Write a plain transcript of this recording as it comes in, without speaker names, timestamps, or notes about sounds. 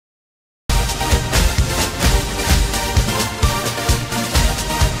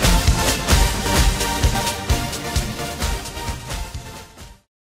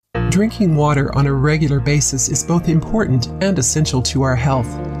Drinking water on a regular basis is both important and essential to our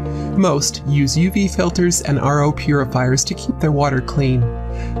health. Most use UV filters and RO purifiers to keep their water clean.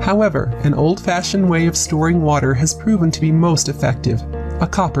 However, an old-fashioned way of storing water has proven to be most effective: a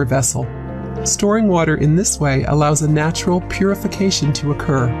copper vessel. Storing water in this way allows a natural purification to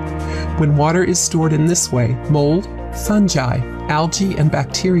occur. When water is stored in this way, mold, fungi, algae, and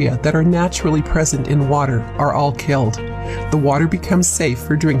bacteria that are naturally present in water are all killed. The water becomes safe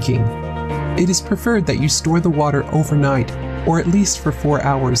for drinking. It is preferred that you store the water overnight, or at least for 4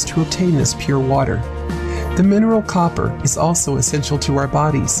 hours, to obtain this pure water. The mineral copper is also essential to our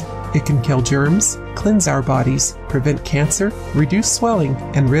bodies. It can kill germs, cleanse our bodies, prevent cancer, reduce swelling,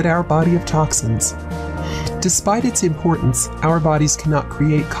 and rid our body of toxins. Despite its importance, our bodies cannot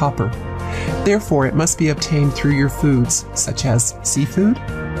create copper. Therefore, it must be obtained through your foods, such as seafood,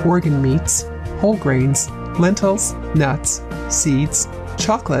 organ meats, whole grains, lentils, nuts, seeds,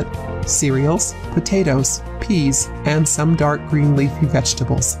 chocolate, cereals, potatoes, peas, and some dark green leafy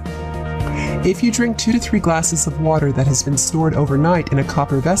vegetables. If you drink 2 to 3 glasses of water that has been stored overnight in a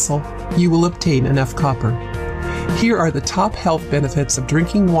copper vessel, you will obtain enough copper. Here are the top health benefits of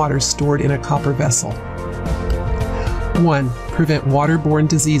drinking water stored in a copper vessel. 1. Prevent water-borne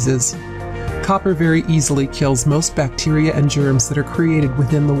diseases. Copper very easily kills most bacteria and germs that are created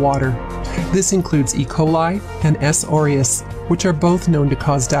within the water. This includes E.coli and S.aureus, which are both known to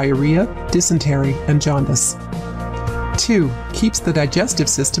cause diarrhea, dysentery, and jaundice. 2. Keeps the digestive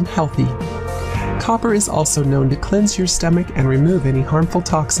system healthy. Copper is also known to cleanse your stomach and remove any harmful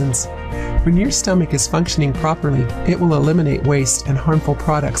toxins. When your stomach is functioning properly, it will eliminate waste and harmful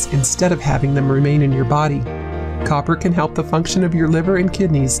products instead of having them remain in your body. Copper can help the function of your liver and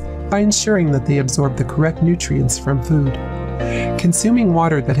kidneys by ensuring that they absorb the correct nutrients from food. Consuming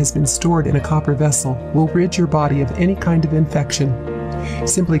water that has been stored in a copper vessel will rid your body of any kind of infection.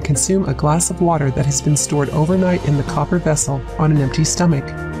 Simply consume a glass of water that has been stored overnight in the copper vessel on an empty stomach.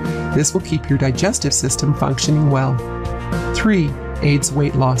 This will keep your digestive system functioning well. 3. Aids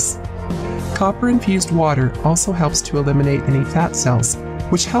weight loss. Copper-infused water also helps to eliminate any fat cells,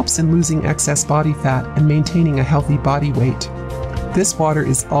 which helps in losing excess body fat and maintaining a healthy body weight. This water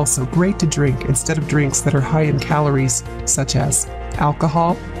is also great to drink instead of drinks that are high in calories, such as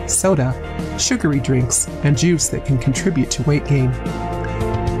alcohol, soda, sugary drinks, and juice that can contribute to weight gain.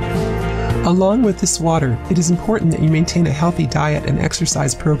 Along with this water, it is important that you maintain a healthy diet and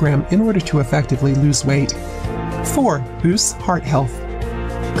exercise program in order to effectively lose weight. 4. Boosts heart health.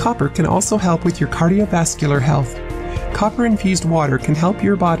 Copper can also help with your cardiovascular health. Copper-infused water can help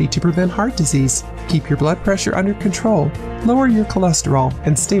your body to prevent heart disease, keep your blood pressure under control, lower your cholesterol,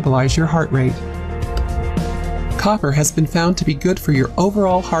 and stabilize your heart rate. Copper has been found to be good for your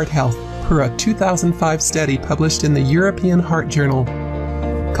overall heart health per a 2005 study published in the European Heart Journal.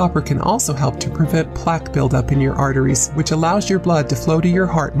 Copper can also help to prevent plaque buildup in your arteries, which allows your blood to flow to your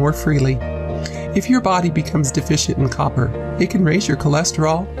heart more freely. If your body becomes deficient in copper, it can raise your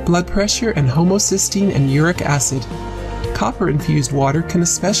cholesterol, blood pressure, and homocysteine and uric acid. Copper-infused water can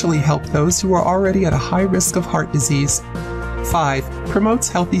especially help those who are already at a high risk of heart disease. 5. Promotes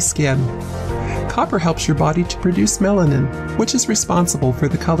healthy skin. Copper helps your body to produce melanin, which is responsible for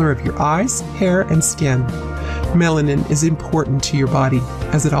the color of your eyes, hair, and skin. Melanin is important to your body,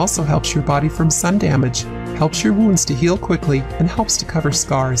 as it also helps your body from sun damage, helps your wounds to heal quickly, and helps to cover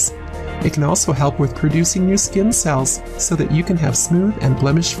scars. It can also help with producing new skin cells so that you can have smooth and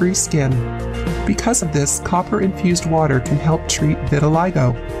blemish-free skin. Because of this, copper-infused water can help treat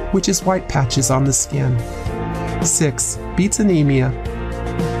vitiligo, which is white patches on the skin. 6. Beats anemia.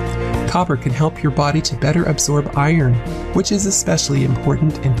 Copper can help your body to better absorb iron, which is especially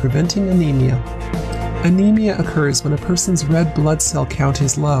important in preventing anemia. Anemia occurs when a person's red blood cell count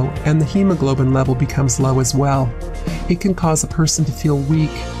is low and the hemoglobin level becomes low as well. It can cause a person to feel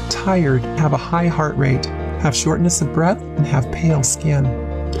weak, tired, have a high heart rate, have shortness of breath, and have pale skin.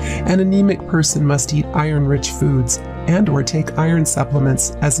 An anemic person must eat iron-rich foods and/or take iron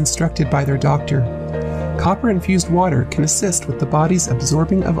supplements as instructed by their doctor. Copper-infused water can assist with the body's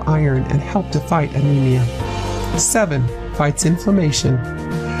absorbing of iron and help to fight anemia. 7. Fights inflammation.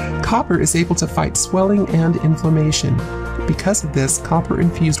 Copper is able to fight swelling and inflammation. Because of this,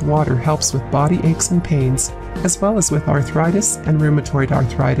 copper-infused water helps with body aches and pains, as well as with arthritis and rheumatoid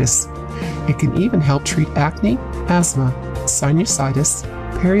arthritis. It can even help treat acne, asthma, sinusitis,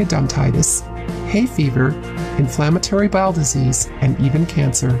 periodontitis, hay fever, inflammatory bowel disease, and even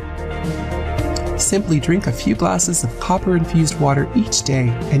cancer. Simply drink a few glasses of copper-infused water each day,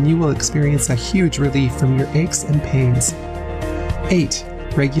 and you will experience a huge relief from your aches and pains. 8.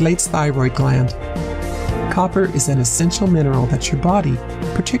 Regulates thyroid gland. Copper is an essential mineral that your body,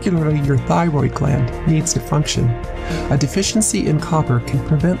 particularly your thyroid gland, needs to function. A deficiency in copper can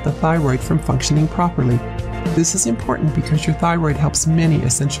prevent the thyroid from functioning properly. This is important because your thyroid helps many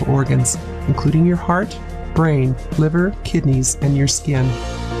essential organs, including your heart, brain, liver, kidneys, and your skin.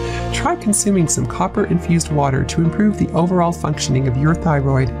 Try consuming some copper-infused water to improve the overall functioning of your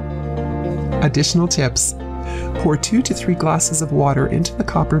thyroid. Additional tips: pour 2 to 3 glasses of water into the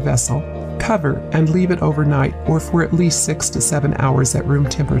copper vessel, cover, and leave it overnight or for at least 6 to 7 hours at room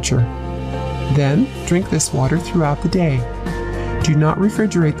temperature. Then, drink this water throughout the day. Do not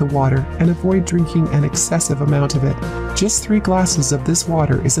refrigerate the water and avoid drinking an excessive amount of it. Just 3 glasses of this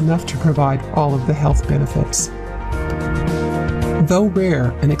water is enough to provide all of the health benefits. Though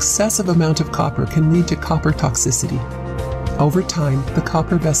rare, an excessive amount of copper can lead to copper toxicity. Over time, the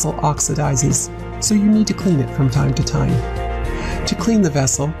copper vessel oxidizes, so you need to clean it from time to time. To clean the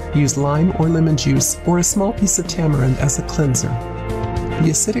vessel, use lime or lemon juice or a small piece of tamarind as a cleanser. The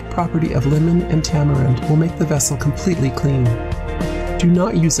acidic property of lemon and tamarind will make the vessel completely clean. Do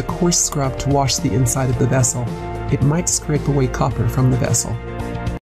not use a coarse scrub to wash the inside of the vessel. It might scrape away copper from the vessel.